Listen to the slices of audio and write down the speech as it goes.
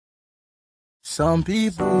Some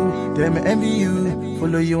people, they may envy you,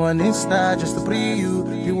 follow you on Insta just to pre you,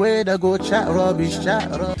 the way they go chat rubbish,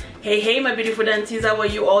 Hey my beautiful danties, how are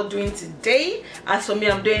you all doing today? As for me,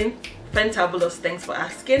 I'm doing fantabulous. Thanks for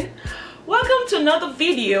asking. Welcome to another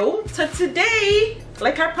video. So today,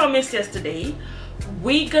 like I promised yesterday,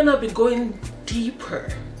 we're gonna be going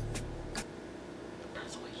deeper,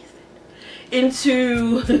 that's what he said,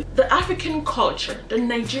 into the African culture, the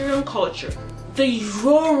Nigerian culture, the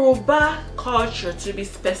Yoruba culture to be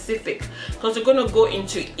specific, because we're gonna go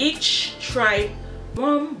into each tribe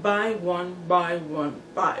one by one.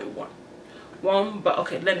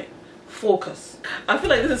 Okay, let me focus. I feel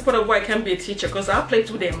like this is part of why I can't be a teacher, because I play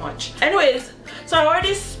too damn much. Anyways, so I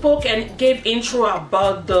already spoke and gave intro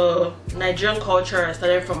about the Nigerian culture. I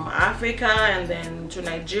started from Africa and then to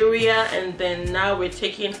Nigeria, and then now we're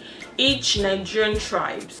taking each Nigerian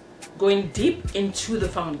tribes, going deep into the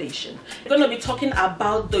foundation. We're going to be talking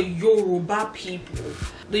about the Yoruba people,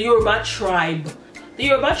 the Yoruba tribe. The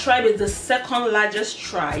Yoruba tribe is the second largest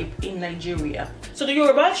tribe in Nigeria. So the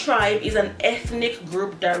Yoruba tribe is an ethnic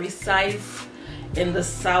group that resides in the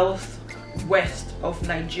southwest of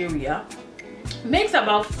Nigeria. Makes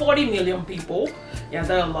about 40 million people. Yeah,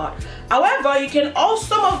 that's a lot. However, you can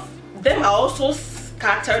also, some of them are also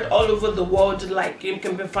scattered all over the world. Like it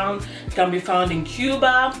can be found in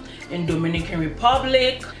Cuba, in Dominican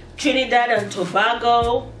Republic, Trinidad and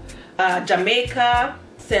Tobago, Jamaica,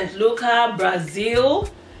 St. Lucia, Brazil,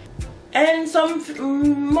 and some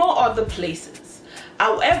more other places.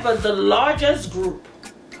 However, the largest group,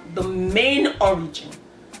 the main origin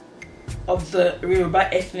of the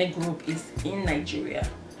Yoruba ethnic group is in Nigeria.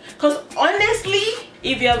 Because honestly,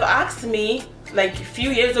 if you have asked me like a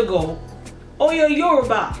few years ago, oh, you're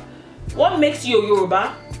Yoruba, what makes you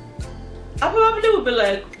Yoruba? I probably would be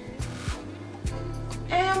like,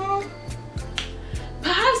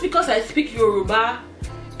 perhaps because I speak Yoruba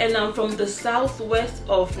and I'm from the southwest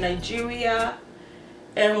of Nigeria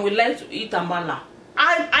and we like to eat amala.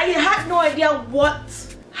 I had no idea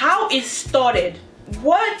how it started,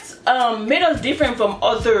 what made us different from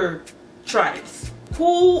other tribes.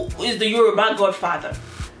 Who is the Yoruba godfather?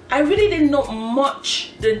 I really didn't know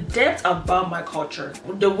much, the depth about my culture,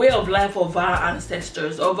 the way of life of our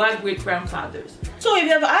ancestors, of our great-grandfathers. So if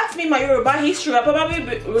you ever asked me my Yoruba history, I probably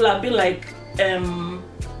will have been like,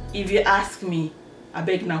 if you ask me, I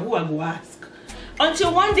beg now, who I go ask?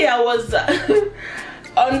 Until one day I was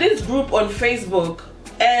on this group on Facebook,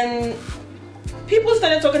 and people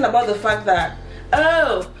started talking about the fact that,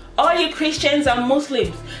 oh, all you Christians and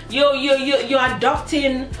Muslims, you're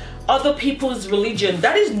adopting other people's religion.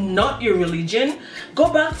 That is not your religion.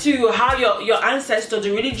 Go back to how your ancestors,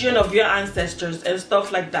 the religion of your ancestors and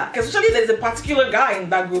stuff like that. Especially there's a particular guy in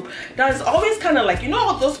that group that is always kind of like, you know,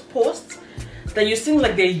 all those posts that you seem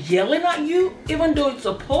like they're yelling at you, even though it's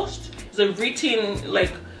a post, it's a written,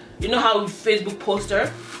 like, you know how Facebook poster.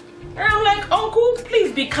 And I'm like, uncle,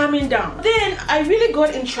 please be calming down. Then I really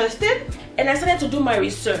got interested and I started to do my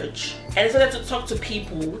research and I started to talk to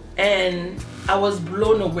people, and I was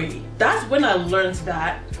blown away. That's when I learned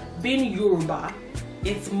that being Yoruba,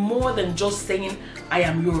 it's more than just saying I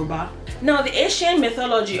am Yoruba. Now, the ancient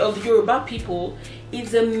mythology of the Yoruba people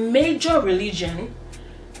is a major religion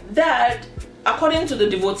that, according to the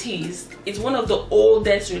devotees, is one of the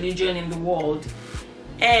oldest religion in the world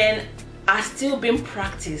and are still being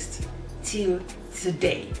practiced till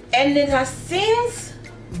today. And it has since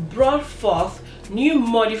brought forth new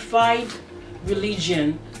modified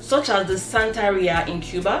religion such as the Santeria in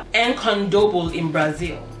Cuba and Condobol in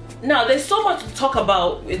Brazil. Now, there's so much to talk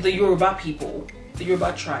about with the Yoruba people, the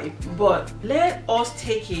Yoruba tribe, but let us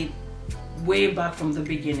take it way back from the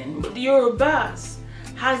beginning. The Yorubas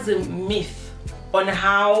has a myth on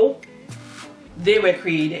how they were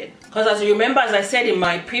created. Because as you remember, as I said in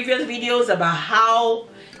my previous videos about how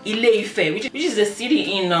Ile-Ife, which is a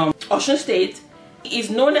city in Osun State, is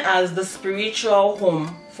known as the spiritual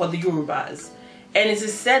home for the Yorubas. And it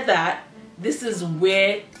is said that this is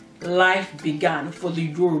where life began for the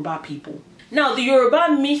Yoruba people. Now, the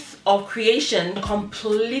Yoruba myth of creation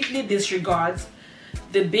completely disregards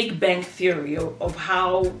the Big Bang theory of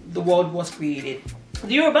how the world was created.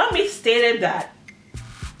 The Yoruba myth stated that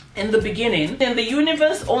in the beginning, the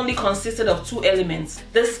universe only consisted of two elements,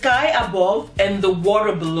 the sky above and the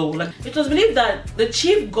water below. Like, it was believed that the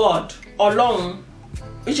chief god, Olorun,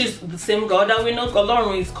 which is the same god that we know,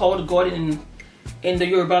 Olorun is called God in the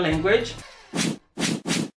Yoruba language.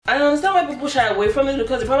 I understand why people shy away from it,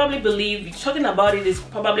 because they probably believe talking about it is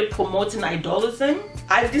probably promoting idolism.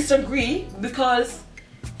 I disagree, because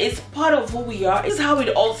it's part of who we are. It's how it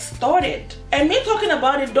all started. And me talking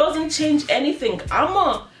about it doesn't change anything. I'm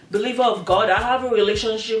a believer of God. I have a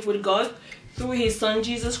relationship with God through his son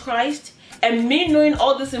Jesus Christ. And me knowing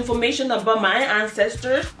all this information about my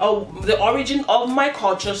ancestors, or the origin of my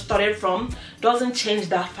culture started from, doesn't change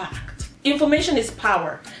that fact. Information is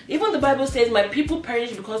power. Even the Bible says, my people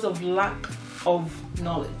perish because of lack of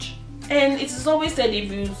knowledge. And it is always said,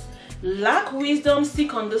 if you lack wisdom,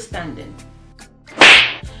 seek understanding.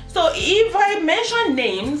 So if I mention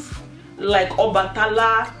names like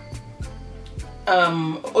Obatala,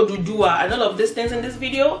 Oduduwa, and all of these things in this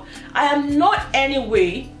video, I am not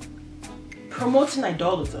anyway promoting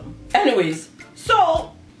idolism. Anyways,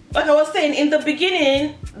 so like I was saying in the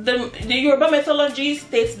beginning, the Yoruba mythology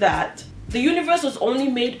states that the universe was only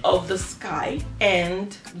made of the sky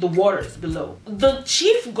and the waters below. The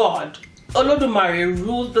chief god Olodumare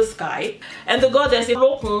ruled the sky, and the goddess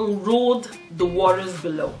Olokun ruled the waters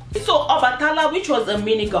below. So Obatala, which was a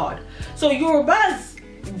mini god. So Yorubas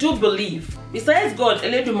do believe, besides God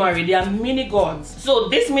Olodumare, there are mini gods. So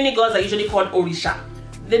these mini gods are usually called Orisha.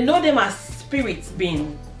 They know them as spirit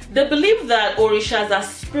being. They believe that Orishas are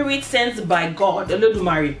spirits sent by God,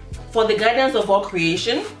 Olodumare, for the guidance of all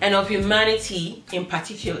creation and of humanity in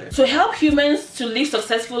particular, to help humans to live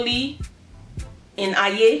successfully in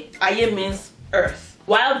Aye. Aye means earth.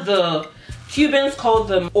 While the Cubans call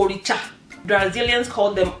them Oricha, Brazilians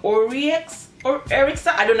call them Orix or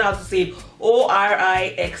Erixa. I don't know how to say it.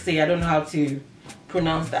 Orixa. I don't know how to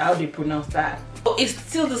pronounce that. How do you pronounce that? But it's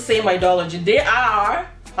still the same ideology. They are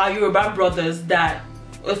our Yoruba brothers that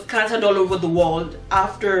were scattered all over the world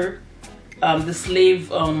after the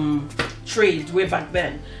slave trade way back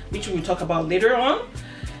then, which we will talk about later on.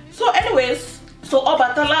 So anyways, so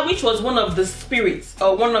Obatala, which was one of the spirits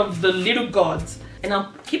or one of the little gods, and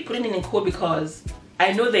I'll keep putting it in quote because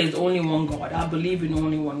I know there is only one God. I believe in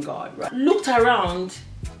only one God, right? Looked around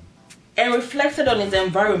and reflected on his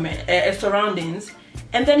environment, surroundings,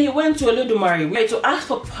 and then he went to Olodumare to ask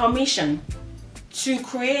for permission to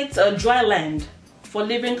create a dry land for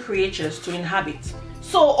living creatures to inhabit.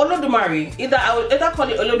 So Olodumare, I would either call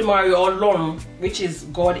it Olodumare or Lorun, which is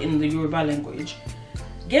God in the Yoruba language,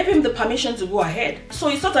 gave him the permission to go ahead. So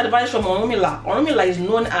he sought advice from Orunmila. Orunmila is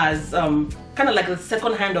known as kind of like the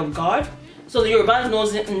second hand of God. So the Yoruba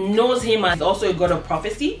knows him as also a god of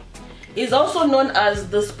prophecy. He's also known as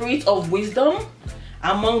the spirit of wisdom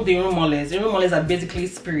among the Irumoles. Irumoles are basically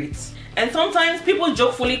spirits. And sometimes people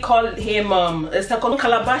jokefully call him a second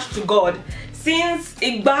calabash to God, since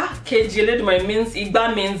Igba Keji means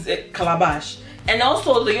Igba means calabash. And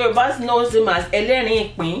also the Yorubas knows him as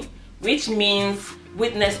Elerin Ikpin, which means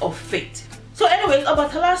witness of faith. So anyways,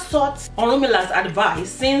 Obatala sought Orunmila's advice,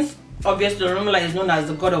 since obviously Orunmila is known as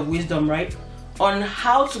the god of wisdom, right, on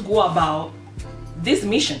how to go about this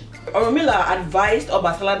mission. Orunmila advised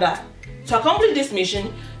Obatala that to accomplish this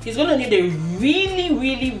mission, he's going to need a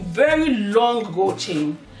really very long gold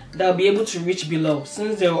chain that will be able to reach below,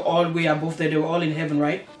 since they were all way above there. They were all in heaven,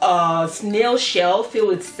 right? A snail shell filled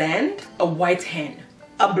with sand, a white hen,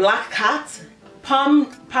 a black cat, palm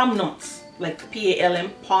nuts, like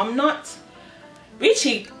P-A-L-M, palm nuts, which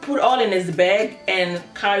he put all in his bag and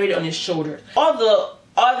carried on his shoulders. All the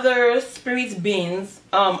other spirit beings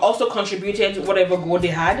also contributed whatever gold they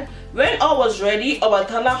had. When all was ready,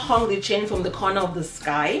 Obatala hung the chain from the corner of the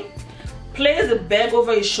sky, placed the bag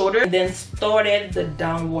over his shoulder, and then started the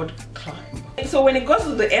downward climb. And so when it got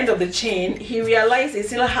to the end of the chain, he realized he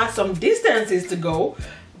still had some distances to go,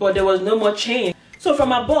 but there was no more chain. So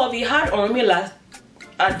from above, he had Orunmila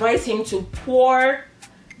advise him to pour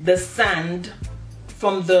the sand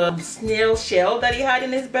from the snail shell that he had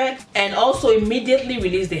in his bag, and also immediately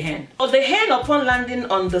release the hen. So the hen, upon landing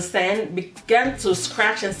on the sand, began to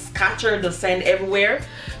scratch and scatter the sand everywhere.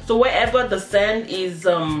 So wherever the sand is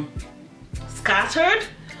scattered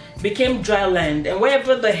became dry land, and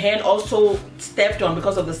wherever the hen also stepped on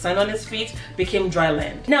because of the sand on his feet became dry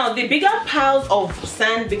land. Now the bigger piles of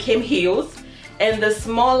sand became hills, and the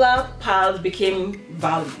smaller piles became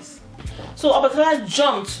valleys. So Obatala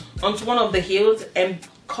jumped onto one of the hills and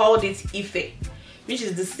called it Ife, which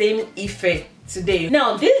is the same Ife today.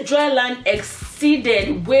 Now this dry land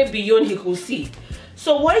exceeded way beyond he could see.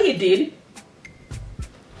 So what he did,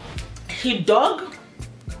 he dug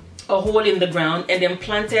a hole in the ground and then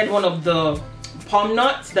planted one of the palm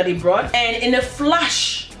nuts that he brought, and in a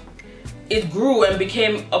flash it grew and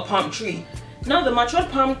became a palm tree. Now the matured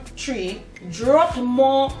palm tree dropped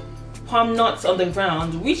more palm nuts on the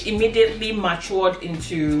ground, which immediately matured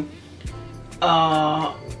into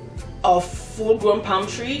a full-grown palm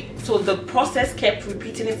tree. So the process kept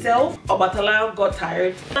repeating itself. Obatala got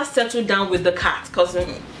tired. He settled down with the cat, because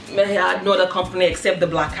he had no other company except the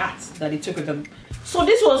black cat that he took with him. So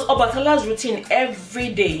this was Obatala's routine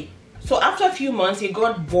every day. So after a few months, he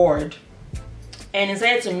got bored and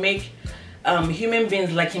decided to make human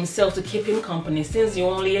beings like himself to keep him company, since he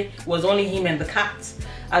was only him and the cat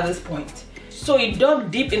at this point. So he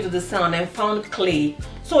dug deep into the sand and found clay.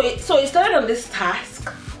 So he started on this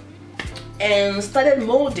task and started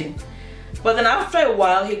molding. But then after a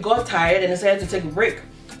while, he got tired and decided to take a break.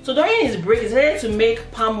 So during his break, he decided to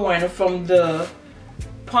make palm wine from the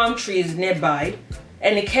palm trees nearby,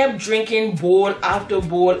 and he kept drinking bowl after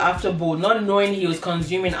bowl after bowl, not knowing he was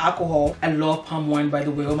consuming alcohol. I love palm wine, by the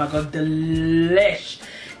way. Oh my god, delish.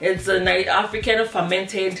 It's a African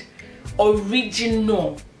fermented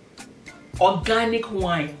original organic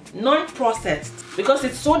wine, non-processed. Because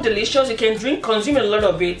it's so delicious, you can consume a lot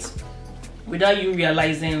of it without you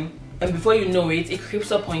realizing, and before you know it, it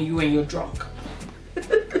creeps up on you and you're drunk.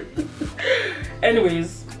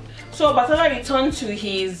 Anyways, so Obatala returned to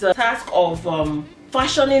his task of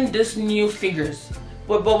fashioning these new figures,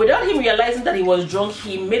 but without him realizing that he was drunk,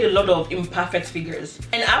 he made a lot of imperfect figures.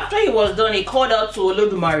 And after he was done, he called out to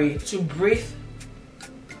Olodumare to breathe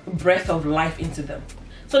breath of life into them.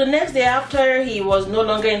 So the next day, after he was no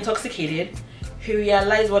longer intoxicated, he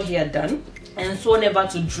realized what he had done and swore never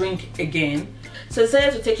to drink again. So he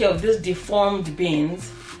decided to take care of these deformed beings,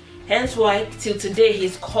 hence why till today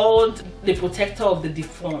he's called the protector of the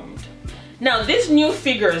deformed. Now these new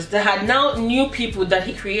figures that had now new people that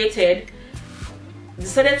he created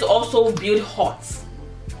decided to also build huts,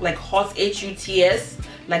 like huts, H-U-T-S,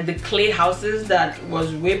 like the clay houses that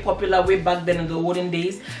was way popular way back then in the olden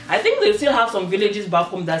days. I think they still have some villages back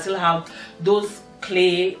home that still have those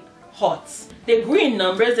clay huts. They grew in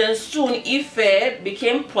numbers, and soon Ife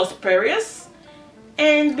became prosperous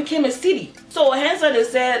and became a city. So hence why they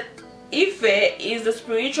said Ife is the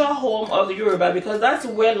spiritual home of the Yoruba, because that's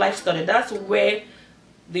where life started. That's where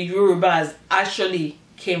the Yorubas actually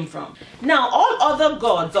came from. Now all other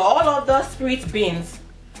gods or all other spirit beings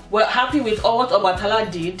were happy with all what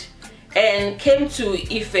Obatala did and came to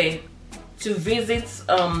Ife to visit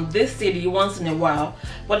this city once in a while.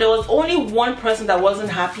 But there was only one person that wasn't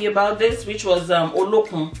happy about this, which was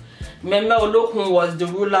Olokun. Remember, Olokun was the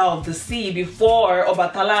ruler of the sea before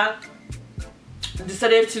Obatala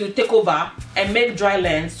decided to take over and make dry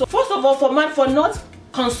land. So first of all, for not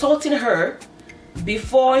consulting her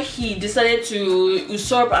before he decided to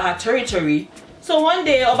usurp her territory. So one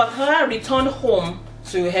day Obatala returned home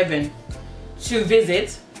to heaven to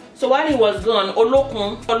visit. So while he was gone,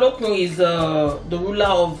 Olokun is the ruler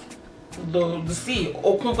of the sea.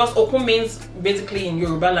 Okun, because Okun means, basically in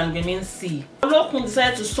Yoruba language, means sea. Olokun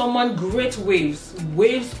decided to summon great waves,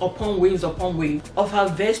 waves upon waves upon waves of her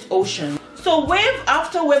vast ocean. So wave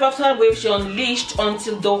after wave she unleashed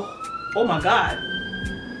until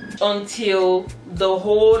until the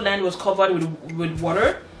whole land was covered with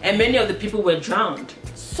water, and many of the people were drowned.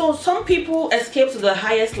 So some people escaped to the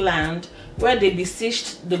highest land, where they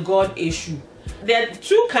besieged the god Eshu. There are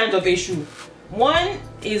two kinds of Eshu. One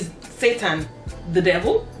is Satan, the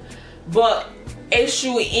devil, but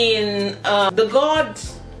Eshu in the god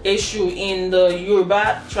Eshu in the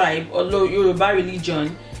Yoruba tribe or Yoruba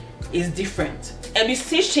religion is different. I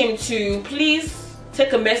beseeched him to please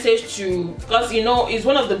take a message to, because you know it's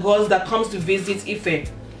one of the gods that comes to visit Ife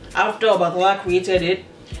after Obatala created it.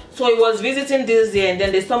 So he was visiting this day, and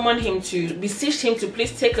then they summoned him to beseech him to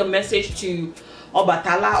please take a message to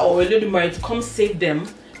Obatala or Olodumare to come save them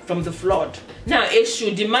from the flood. Now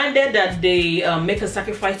Eshu demanded that they make a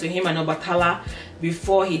sacrifice to him and Obatala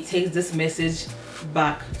before he takes this message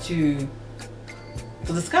back to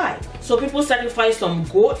the sky. So people sacrificed some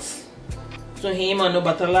goats to him and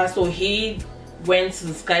Obatala, so he went to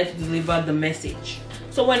the sky to deliver the message.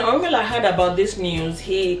 So when Orunmila heard about this news,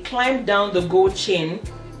 he climbed down the gold chain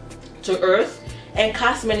to earth and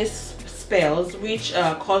cast many spells, which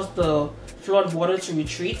caused the flood water to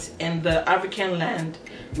retreat and the African land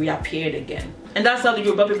reappeared again. And that's how the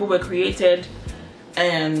Yoruba people were created.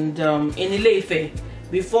 And in Ile-Ife,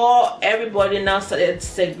 before everybody now started,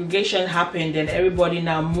 segregation happened, and everybody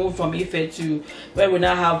now moved from Ife to where we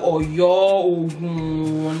now have Oyo,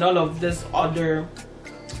 Ogun, and all of this other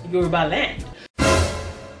Yoruba land.